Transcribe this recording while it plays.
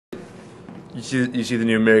You see the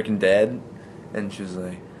new American Dad? And she was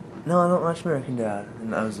like, no, I don't watch American Dad.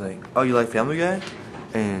 And I was like, oh, you like Family Guy?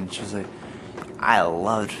 And she was like, I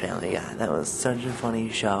loved Family Guy. That was such a funny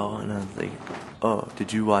show. And I was like, oh,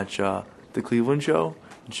 did you watch the Cleveland Show?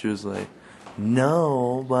 And she was like,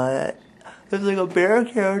 no, but there's like a bear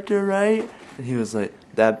character, right? And he was like,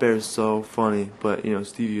 that bear's so funny. But, you know,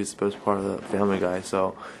 Stevie is supposed to be part of the Family Guy,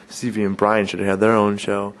 so Stevie and Brian should have had their own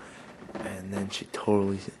show. And then she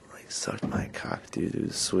totally, like, sucked my cock, dude. It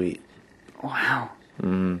was sweet. Wow.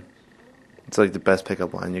 It's like the best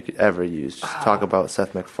pickup line you could ever use. Just talk about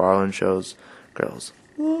Seth MacFarlane shows. Girls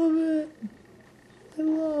love it. They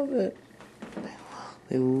love it.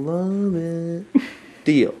 They love it.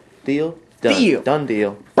 Deal. Deal? Done. Deal. Done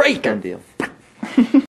deal. Break 'em. Done deal.